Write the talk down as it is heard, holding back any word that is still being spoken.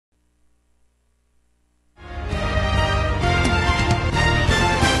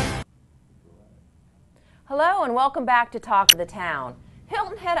Hello and welcome back to Talk of the Town.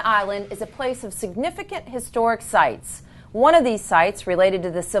 Hilton Head Island is a place of significant historic sites. One of these sites, related to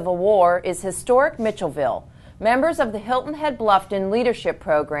the Civil War, is historic Mitchelville. Members of the Hilton Head Bluffton Leadership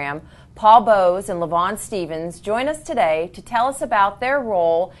Program, Paul Boes and Lavon Stevens, join us today to tell us about their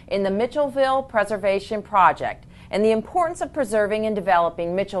role in the Mitchelville Preservation Project and the importance of preserving and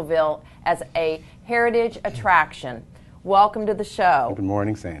developing Mitchelville as a heritage attraction. Welcome to the show. Good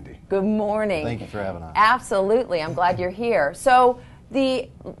morning, Sandy. Good morning. Thank you for having us. Absolutely. I'm glad you're here. So the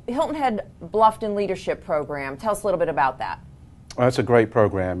Hilton Head Bluffton Leadership Program, tell us a little bit about that. Well, it's a great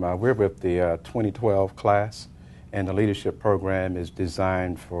program. We're with the 2012 class, and the leadership program is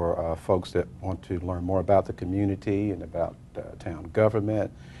designed for folks that want to learn more about the community and about town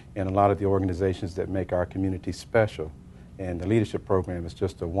government and a lot of the organizations that make our community special. And the leadership program is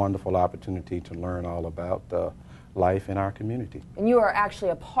just a wonderful opportunity to learn all about life in our community. And you are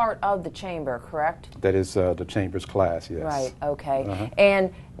actually a part of the chamber, correct? That is the chamber's class, yes. Right, okay. Uh-huh.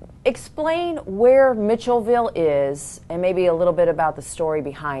 And explain where Mitchelville is and maybe a little bit about the story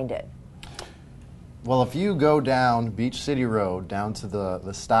behind it. Well, if you go down Beach City Road, down to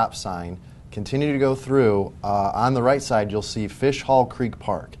the stop sign, continue to go through, on the right side you'll see Fish Hall Creek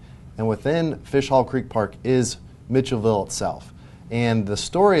Park. And within Fish Hall Creek Park is Mitchelville itself. And the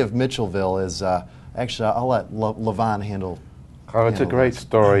story of Mitchelville is, actually I'll let Lavon handle. Oh, it's a great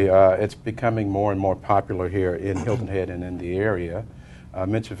story. It's becoming more and more popular here in Hilton Head and in the area.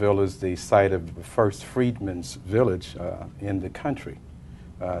 Mitchelville is the site of the first freedmen's village in the country.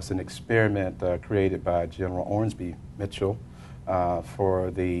 It's an experiment created by General Ormsby Mitchell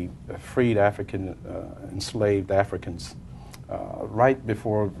for the freed enslaved Africans right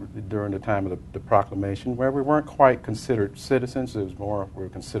during the time of the proclamation, where we weren't quite considered citizens. It was more, we were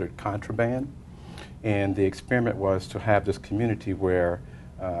considered contraband. And the experiment was to have this community where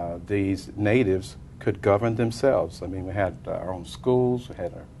these natives could govern themselves. I mean, we had our own schools, we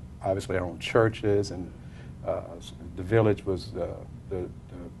had obviously our own churches, and the village was the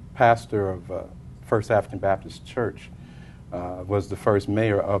pastor of First African Baptist Church was the first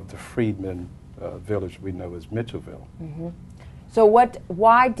mayor of the freedmen village we know as Mitchelville. Mm-hmm. So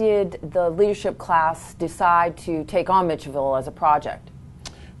why did the leadership class decide to take on Mitchelville as a project?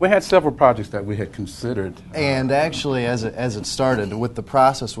 We had several projects that we had considered. And actually, as it started, with the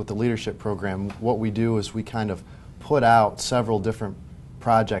process with the leadership program, what we do is we kind of put out several different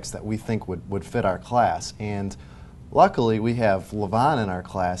projects that we think would fit our class. And luckily, we have Lavon in our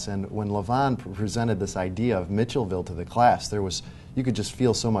class, and when Lavon presented this idea of Mitchelville to the class, you could just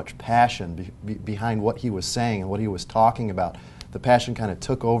feel so much passion behind what he was saying and what he was talking about. The passion kind of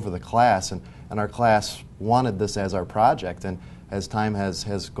took over the class, and our class wanted this as our project. And as time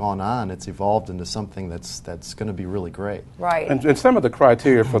has gone on, it's evolved into something that's going to be really great. Right. And some of the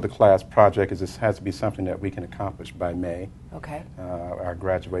criteria for the class project is this has to be something that we can accomplish by May. Okay. Our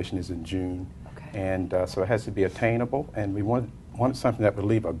graduation is in June. Okay. And so it has to be attainable, and we wanted something that would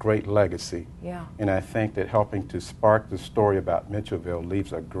leave a great legacy. Yeah. And I think that helping to spark the story about Mitchelville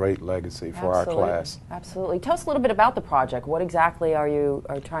leaves a great legacy for our class. Absolutely. Tell us a little bit about the project. What exactly are you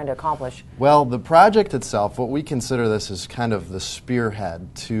trying to accomplish? Well, the project itself, what we consider this is kind of the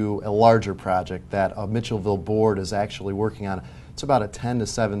spearhead to a larger project that a Mitchelville board is actually working on. It's about a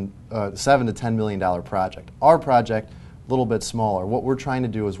 $7 to $10 million project. Our project, a little bit smaller. What we're trying to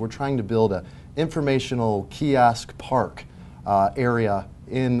do is we're trying to build an informational kiosk park area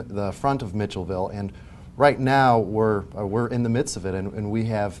in the front of Mitchelville, and right now we're in the midst of it, and we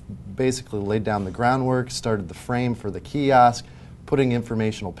have basically laid down the groundwork, started the frame for the kiosk, putting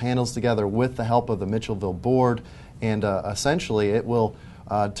informational panels together with the help of the Mitchelville board, and essentially it will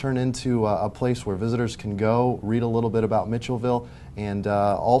turn into a place where visitors can go, read a little bit about Mitchelville, and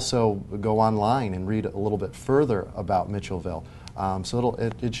also go online and read a little bit further about Mitchelville. So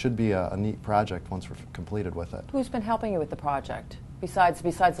it should be a neat project once we're completed with it. Who's been helping you with the project? Besides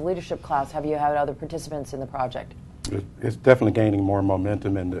the leadership class, have you had other participants in the project? It's definitely gaining more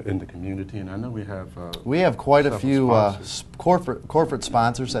momentum in the community, and I know we have quite a few corporate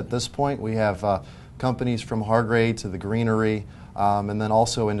sponsors at this point. We have companies from Hargrave to the Greenery, and then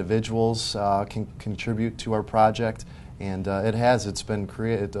also individuals can contribute to our project. And it's been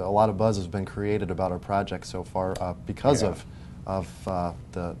created. A lot of buzz has been created about our project so far because of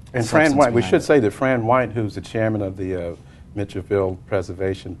the. And Fran White, we should say that Fran White, who's the chairman of the Mitchelville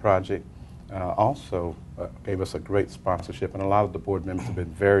Preservation Project, also gave us a great sponsorship, and a lot of the board members have been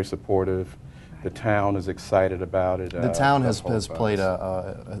very supportive The town is excited about it. The town has whole played buzz.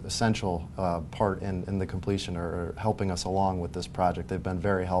 a essential part in the completion or helping us along with this project. They've been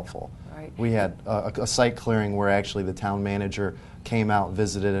very helpful. Right. We had a site clearing where actually the town manager came out,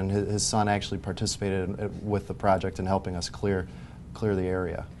 visited, and his son actually participated with the project in helping us clear the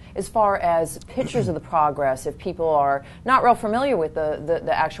area. As far as pictures of the progress, if people are not real familiar with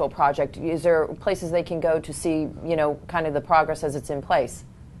the actual project, is there places they can go to see, you know, kind of the progress as it's in place?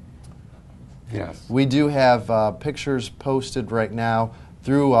 Yes. We do have pictures posted right now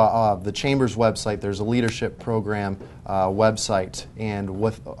through the Chamber's website. There's a leadership program website, and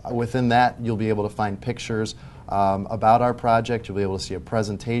within that you'll be able to find pictures about our project. You'll be able to see a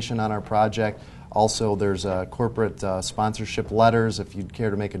presentation on our project. Also, there's corporate sponsorship letters if you'd care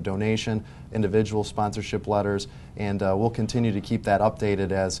to make a donation, individual sponsorship letters, and we'll continue to keep that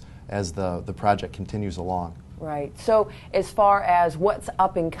updated as the project continues along. Right. So as far as what's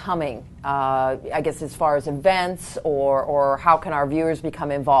up and coming, I guess as far as events or how can our viewers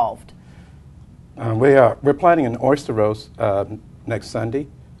become involved? We're planning an oyster roast next Sunday,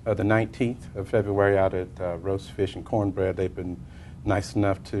 the 19th of February, out at Roast Fish and Cornbread. They've been nice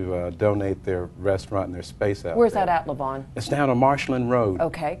enough to donate their restaurant and their space out Where's there. that at, Lavon? It's down on Marshland Road.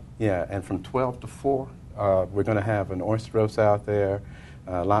 Okay. Yeah, and from 12 to 4, we're going to have an oyster roast out there.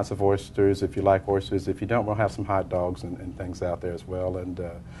 Lots of oysters if you like oysters. If you don't, we'll have some hot dogs and things out there as well. And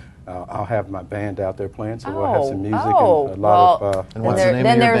I'll have my band out there playing, so we'll have some music and a lot of... and what's the name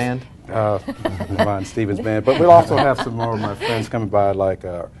of your band? Lavon Stevens Band. But we'll also have some more of my friends coming by, like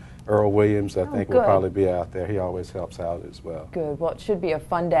Earl Williams, I think, will probably be out there. He always helps out as well. Good. Well, it should be a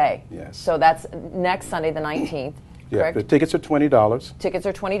fun day. Yes. So that's next Sunday, the 19th. Yeah, correct? the tickets are $20. Tickets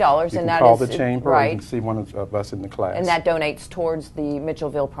are $20, You and can that call is the chamber, or right. you can see one of us in the class. And that donates towards the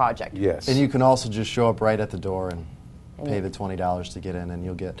Mitchelville project. Yes. And you can also just show up right at the door and pay the $20 to get in, and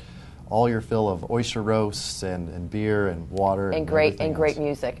you'll get all your fill of oyster roasts and beer and water And great everything else.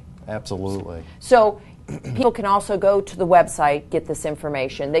 music. Absolutely. So people can also go to the website, get this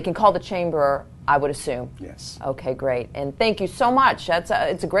information. They can call the chamber, I would assume. Yes. Okay, great. And thank you so much. It's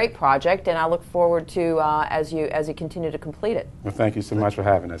a great project, and I look forward to as you continue to complete it. Well, thank you so much for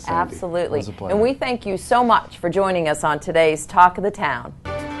having us, Sandy. Absolutely. It was a pleasure. And we thank you so much for joining us on today's Talk of the Town.